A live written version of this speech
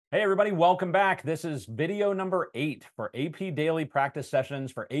Hey everybody, welcome back. This is video number 8 for AP Daily Practice Sessions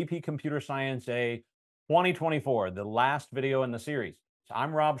for AP Computer Science A 2024, the last video in the series. So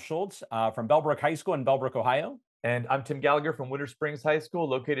I'm Rob Schultz from Bellbrook High School in Bellbrook, Ohio. And I'm Tim Gallagher from Winter Springs High School,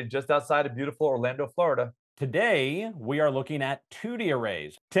 located just outside of beautiful Orlando, Florida. Today, we are looking at 2D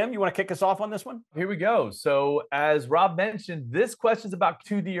arrays. Tim, you want to kick us off on this one? Here we go. So as Rob mentioned, this question is about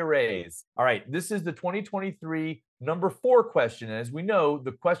 2D arrays. All right, this is the 2023 number 4 question. And as we know,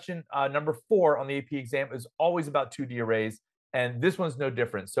 the question number 4 on the AP exam is always about 2D arrays. And this one's no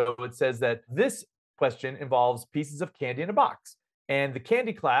different. So it says that this question involves pieces of candy in a box. And the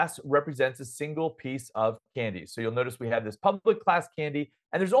candy class represents a single piece of candy. So you'll notice we have this public class candy,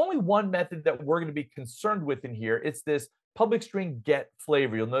 and there's only one method that we're going to be concerned with in here. It's this public string get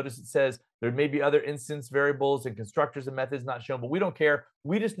flavor. You'll notice it says there may be other instance variables and constructors and methods not shown, but we don't care.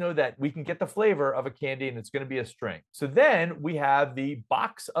 We just know that we can get the flavor of a candy and it's going to be a string. So then we have the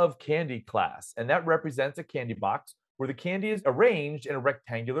box of candy class, and that represents a candy box where the candy is arranged in a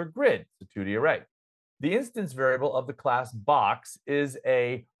rectangular grid. It's a 2D array. The instance variable of the class box is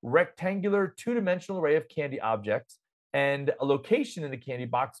a rectangular two-dimensional array of candy objects, and a location in the candy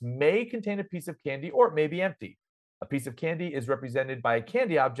box may contain a piece of candy or it may be empty. A piece of candy is represented by a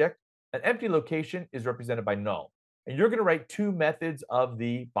candy object. An empty location is represented by null. And you're going to write two methods of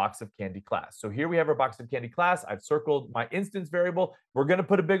the box of candy class. So here we have our box of candy class. I've circled my instance variable. We're going to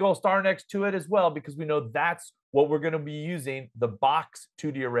put a big old star next to it as well because we know that's what we're going to be using, the box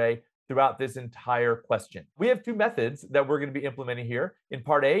 2D array, throughout this entire question. We have two methods that we're going to be implementing here. In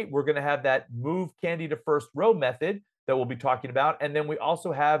part A, we're going to have that move candy to first row method that we'll be talking about. And then we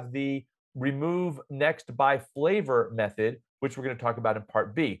also have the remove next by flavor method, which we're going to talk about in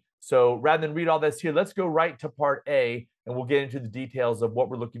part B. So rather than read all this here, let's go right to part A and we'll get into the details of what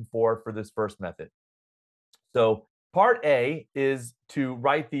we're looking for this first method. So part A is to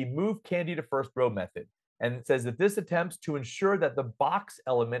write the move candy to first row method. And it says that this attempts to ensure that the box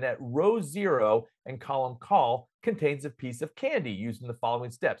element at row 0 and column call contains a piece of candy using the following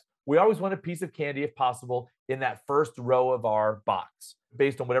steps. We always want a piece of candy, if possible, in that first row of our box,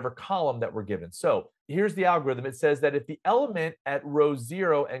 based on whatever column that we're given. So here's the algorithm. It says that if the element at row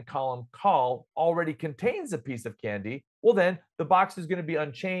 0 and column call already contains a piece of candy, well, then the box is going to be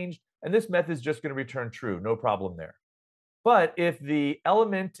unchanged, and this method is just going to return true. No problem there. But if the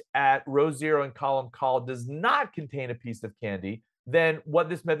element at row 0 and column call does not contain a piece of candy, then what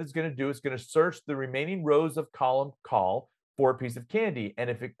this method is going to do is going to search the remaining rows of column call for a piece of candy. And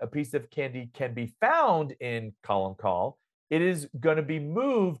if a piece of candy can be found in column call, it is going to be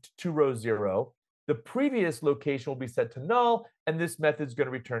moved to row 0. The previous location will be set to null, and this method is going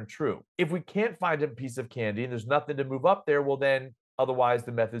to return true. If we can't find a piece of candy and there's nothing to move up there, well, then otherwise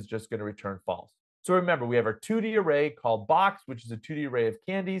the method is just going to return false. So remember, we have our 2D array called box, which is a 2D array of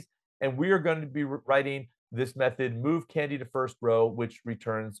candies, and we are going to be writing this method move candy to first row, which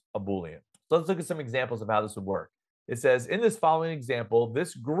returns a Boolean. So let's look at some examples of how this would work. It says in this following example,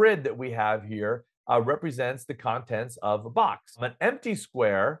 this grid that we have here represents the contents of a box. An empty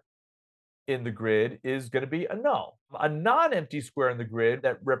square in the grid is going to be a null. A non-empty square in the grid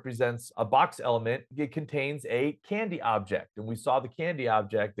that represents a box element, it contains a candy object. And we saw the candy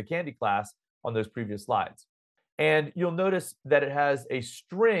object, the candy class, on those previous slides. And you'll notice that it has a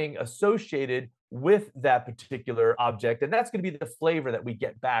string associated with that particular object, and that's going to be the flavor that we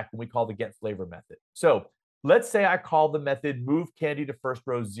get back when we call the get flavor method. So let's say I call the method move candy to first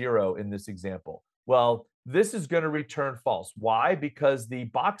row 0 in this example. Well, this is going to return false. Why? Because the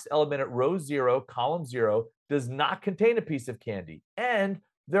box element at row 0, column 0, does not contain a piece of candy, and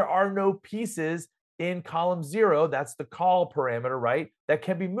there are no pieces in column 0, that's the call parameter, right, that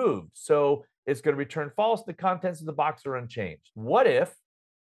can be moved. So it's going to return false. The contents of the box are unchanged. What if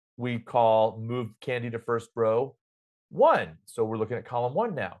we call move candy to first row 1? So we're looking at column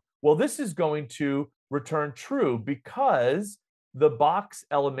 1 now. Well, this is going to return true because the box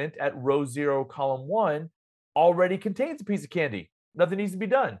element at row 0, column 1 already contains a piece of candy. Nothing needs to be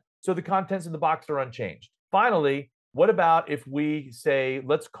done. So the contents of the box are unchanged. Finally, what about if we say,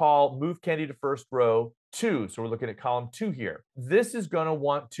 let's call move candy to first row 2? So we're looking at column 2 here. This is going to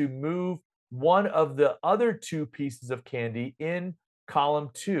want to move one of the other two pieces of candy in column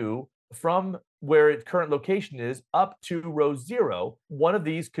 2 from where its current location is up to row 0. One of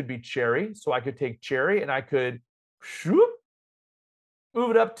these could be cherry. So I could take cherry and I could move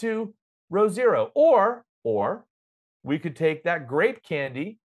it up to row 0. Or we could take that grape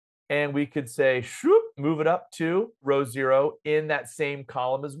candy and we could say, move it up to row 0 in that same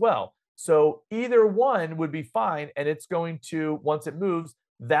column as well. So either one would be fine, and it's going to, once it moves,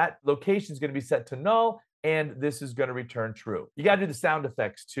 that location is going to be set to null, and this is going to return true. You got to do the sound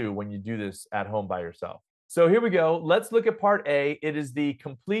effects too when you do this at home by yourself. So here we go. Let's look at part A. It is the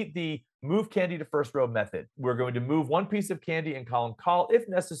complete the move candy to first row method. We're going to move one piece of candy in column call if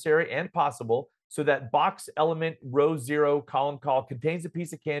necessary and possible, so that box element row 0 column call contains a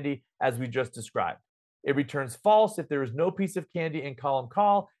piece of candy as we just described. It returns false if there is no piece of candy in column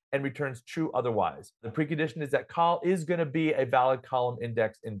call and returns true otherwise. The precondition is that call is going to be a valid column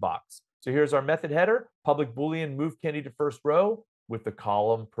index in box. So here's our method header, public Boolean move candy to first row with the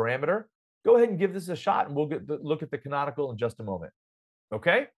column parameter. Go ahead and give this a shot and we'll look at the canonical in just a moment.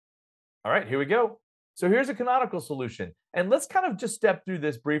 Okay? All right, here we go. So here's a canonical solution. And let's kind of just step through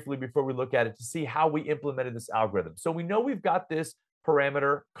this briefly before we look at it to see how we implemented this algorithm. So we know we've got this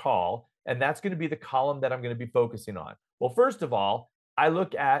parameter call, and that's going to be the column that I'm going to be focusing on. Well, first of all, I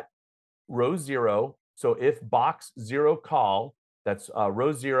look at row 0. So if box 0 call, that's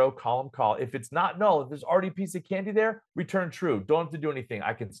row 0 column call. If it's not null, if there's already a piece of candy there, return true. Don't have to do anything.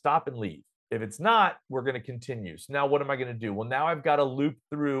 I can stop and leave. If it's not, we're going to continue. So now what am I going to do? Well, now I've got to loop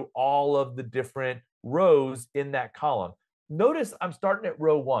through all of the different rows in that column. Notice I'm starting at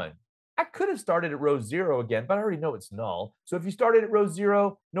row 1. I could have started at row 0 again, but I already know it's null. So if you started at row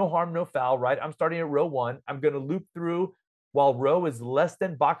 0, no harm, no foul, right? I'm starting at row 1. I'm going to loop through while row is less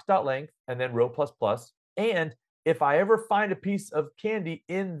than box.length and then row plus plus. And if I ever find a piece of candy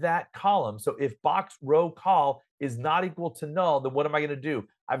in that column, so if box row call is not equal to null, then what am I going to do?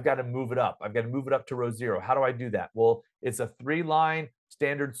 I've got to move it up. I've got to move it up to row 0. How do I do that? Well, it's a 3-line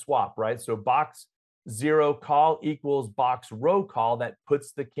standard swap, right? So box 0 call equals box row call. That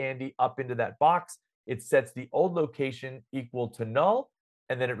puts the candy up into that box. It sets the old location equal to null,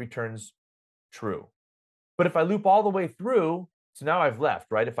 and then it returns true. But if I loop all the way through, so now I've left,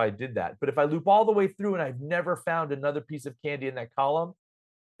 right, if I did that. But if I loop all the way through and I've never found another piece of candy in that column,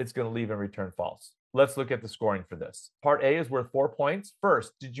 it's going to leave and return false. Let's look at the scoring for this. Part A is worth 4 points.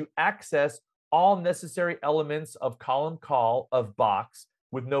 First, did you access all necessary elements of column call of box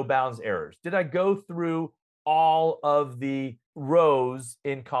with no bounds errors? Did I go through all of the rows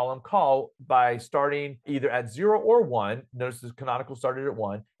in column call by starting either at 0 or 1? Notice the canonical started at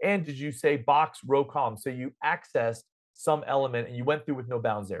 1. And did you say box row column? So you accessed some element and you went through with no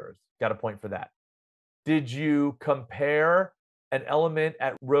bounds errors. Got a point for that. Did you compare an element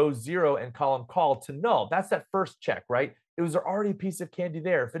at row 0 and column call to null? That's that first check, right? Was there already a piece of candy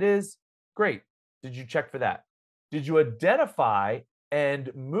there? If it is, great. Did you check for that? Did you identify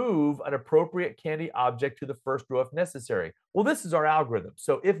and move an appropriate candy object to the first row if necessary? Well, this is our algorithm.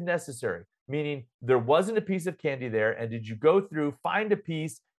 So if necessary, meaning there wasn't a piece of candy there, and did you go through, find a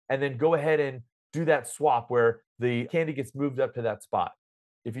piece, and then go ahead and do that swap where the candy gets moved up to that spot?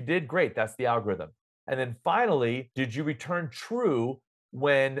 If you did, great, that's the algorithm. And then finally, did you return true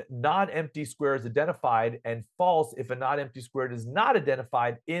when not empty square is identified and false if a not empty square is not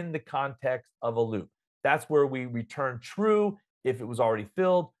identified in the context of a loop? That's where we return true if it was already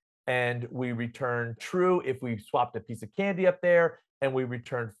filled, and we return true if we swapped a piece of candy up there, and we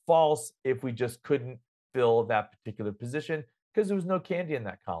return false if we just couldn't fill that particular position because there was no candy in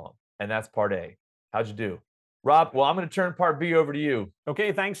that column. And that's part A. How'd you do? Rob, well, I'm going to turn part B over to you.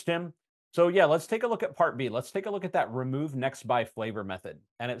 Okay, thanks, Tim. So yeah, let's take a look at part B. Let's take a look at that remove next by flavor method.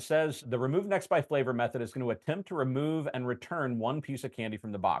 And it says the remove next by flavor method is going to attempt to remove and return one piece of candy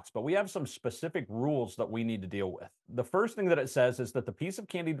from the box, but we have some specific rules that we need to deal with. The first thing that it says is that the piece of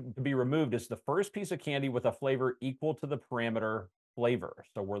candy to be removed is the first piece of candy with a flavor equal to the parameter flavor.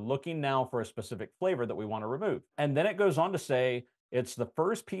 So we're looking now for a specific flavor that we want to remove. And then it goes on to say it's the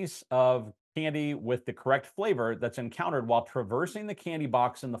first piece of candy with the correct flavor that's encountered while traversing the candy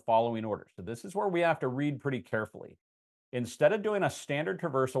box in the following order. So this is where we have to read pretty carefully. Instead of doing a standard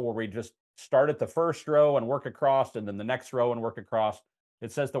traversal where we just start at the first row and work across and then the next row and work across,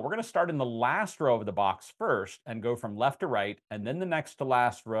 it says that we're going to start in the last row of the box first and go from left to right, and then the next to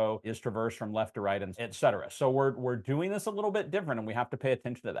last row is traversed from left to right, and etc. So we're doing this a little bit different, and we have to pay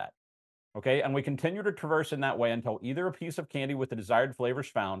attention to that. Okay, and we continue to traverse in that way until either a piece of candy with the desired flavor is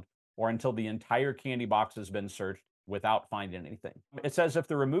found, or until the entire candy box has been searched without finding anything. It says if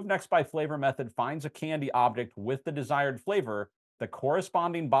the remove next by flavor method finds a candy object with the desired flavor, the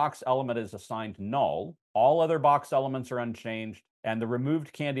corresponding box element is assigned null, all other box elements are unchanged, and the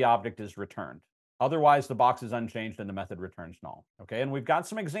removed candy object is returned. Otherwise, the box is unchanged and the method returns null. Okay, and we've got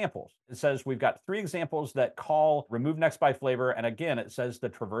some examples. It says we've got 3 examples that call remove next by flavor. And again, it says the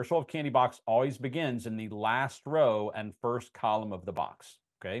traversal of candy box always begins in the last row and first column of the box.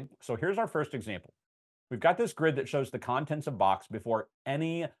 Okay, so here's our first example. We've got this grid that shows the contents of box before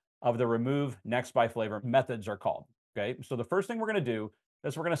any of the remove next by flavor methods are called. Okay, so the first thing we're going to do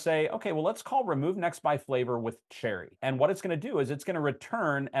is we're going to say, okay, well, let's call remove next by flavor with cherry. And what it's going to do is it's going to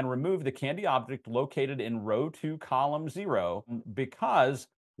return and remove the candy object located in row 2, column 0, because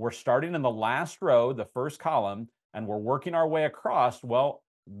we're starting in the last row, the first column, and we're working our way across. Well,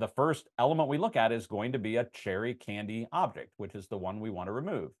 the first element we look at is going to be a cherry candy object, which is the one we want to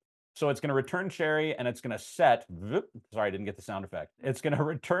remove. So it's going to return cherry and it's going to set, sorry, I didn't get the sound effect. It's going to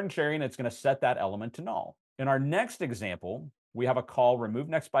return cherry and it's going to set that element to null. In our next example, we have a call remove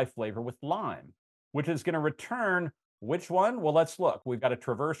next by flavor with lime, which is going to return which one? Well, let's look. We've got to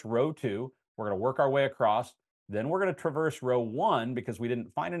traverse row 2. We're going to work our way across. Then we're going to traverse row 1 because we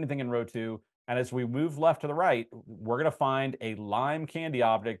didn't find anything in row 2. And as we move left to the right, we're going to find a lime candy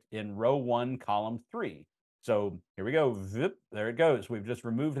object in row 1, column 3. So here we go. Zip, there it goes. We've just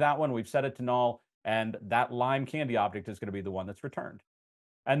removed that one. We've set it to null. And that lime candy object is going to be the one that's returned.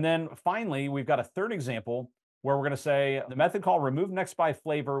 And then finally, we've got a third example where we're going to say the method call remove next by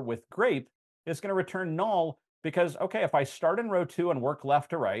flavor with grape is going to return null because, okay, if I start in row 2 and work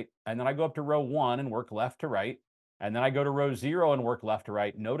left to right, and then I go up to row 1 and work left to right, and then I go to row 0 and work left to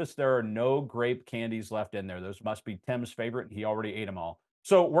right, notice there are no grape candies left in there. Those must be Tim's favorite. He already ate them all.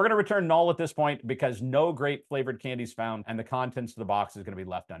 So we're going to return null at this point because no grape flavored candies found and the contents of the box is going to be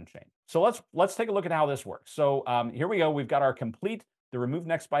left unchanged. So let's take a look at how this works. So here we go. We've got our complete the remove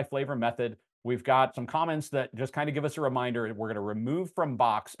next by flavor method. We've got some comments that just kind of give us a reminder. We're going to remove from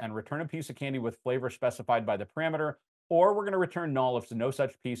box and return a piece of candy with flavor specified by the parameter, or we're going to return null if no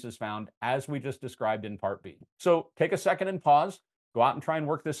such piece is found, as we just described in part B. So take a second and pause, go out and try and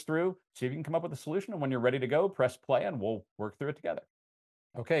work this through, see if you can come up with a solution. And when you're ready to go, press play and we'll work through it together.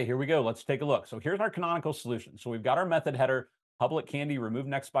 Okay, here we go. Let's take a look. So here's our canonical solution. So we've got our method header, public candy, remove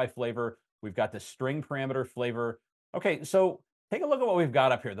next by flavor. We've got the string parameter flavor. Okay, so take a look at what we've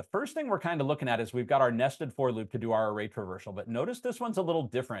got up here. The first thing we're kind of looking at is we've got our nested for loop to do our array traversal, but notice this one's a little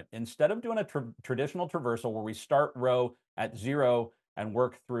different. Instead of doing a traditional traversal where we start row at 0 and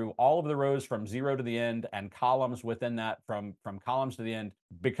work through all of the rows from 0 to the end and columns within that from columns to the end,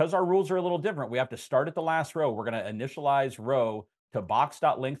 because our rules are a little different, we have to start at the last row. We're going to initialize row to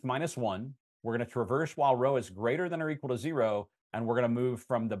box.length -1. We're going to traverse while row is greater than or equal to 0, and we're going to move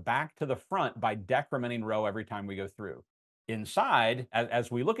from the back to the front by decrementing row every time we go through. Inside, as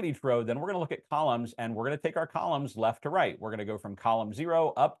we look at each row, then we're going to look at columns, and we're going to take our columns left to right. We're going to go from column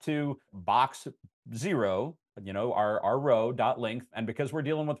 0 up to box 0, our row dot length. And because we're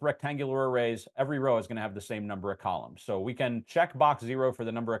dealing with rectangular arrays, every row is going to have the same number of columns. So we can check box 0 for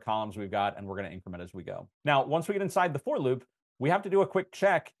the number of columns we've got, and we're going to increment as we go. Now, once we get inside the for loop, we have to do a quick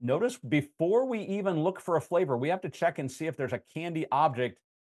check. Notice before we even look for a flavor, we have to check and see if there's a candy object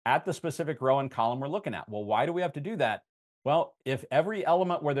at the specific row and column we're looking at. Well, why do we have to do that? Well, if every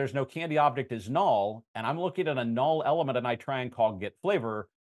element where there's no candy object is null, and I'm looking at a null element and I try and call get flavor,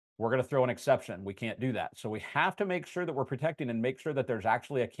 we're going to throw an exception. We can't do that. So we have to make sure that we're protecting and make sure that there's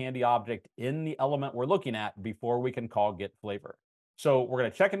actually a candy object in the element we're looking at before we can call get flavor. So we're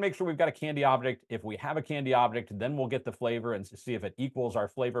going to check and make sure we've got a candy object. If we have a candy object, then we'll get the flavor and see if it equals our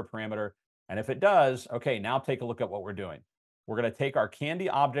flavor parameter. And if it does, okay, now take a look at what we're doing. We're going to take our candy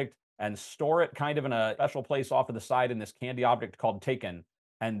object and store it kind of in a special place off to the side in this candy object called taken.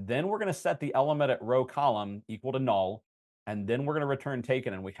 And then we're going to set the element at row column equal to null. And then we're going to return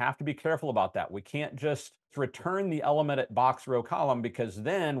taken. And we have to be careful about that. We can't just return the element at box row column, because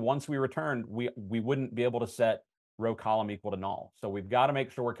then once we return, we wouldn't be able to set row column equal to null. So we've got to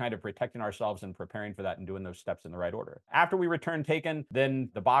make sure we're kind of protecting ourselves and preparing for that and doing those steps in the right order. After we return taken, then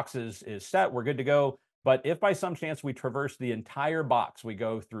the box is set. We're good to go. But if by some chance we traverse the entire box, we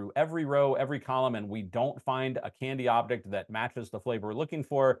go through every row, every column, and we don't find a candy object that matches the flavor we're looking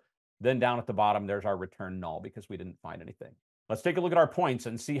for, then down at the bottom, there's our return null because we didn't find anything. Let's take a look at our points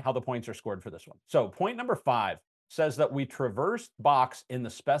and see how the points are scored for this one. So point number 5 says that we traverse box in the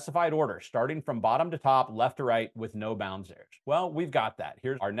specified order, starting from bottom to top, left to right, with no bounds errors. Well, we've got that.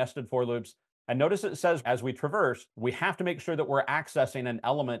 Here's our nested for loops. And notice it says as we traverse, we have to make sure that we're accessing an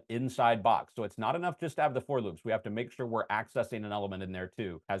element inside box. So it's not enough just to have the for loops. We have to make sure we're accessing an element in there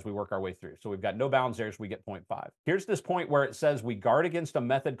too as we work our way through. So we've got no bounds errors, we get 0.5. Here's this point where it says we guard against a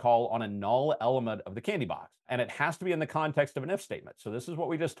method call on a null element of the candy box. And it has to be in the context of an if statement. So this is what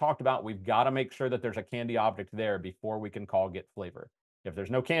we just talked about. We've got to make sure that there's a candy object there before we can call get flavor. If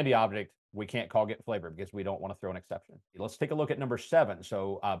there's no candy object, we can't call get flavor because we don't want to throw an exception. Let's take a look at number 7.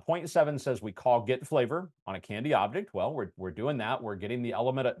 So point 7 says we call get flavor on a candy object. Well, we're doing that. We're getting the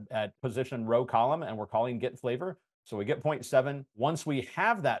element at position row column, and we're calling get flavor. So we get 0.7. Once we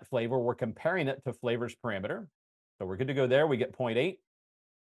have that flavor, we're comparing it to flavor's parameter. So we're good to go there. We get 0.8.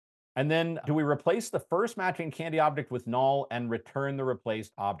 And then do we replace the first matching candy object with null and return the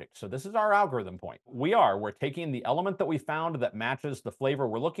replaced object? So this is our algorithm point. We're taking the element that we found that matches the flavor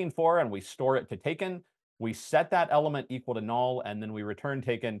we're looking for, and we store it to taken. We set that element equal to null, and then we return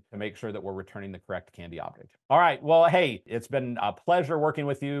taken to make sure that we're returning the correct candy object. All right, well, hey, it's been a pleasure working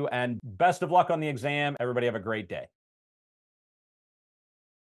with you, and best of luck on the exam. Everybody have a great day.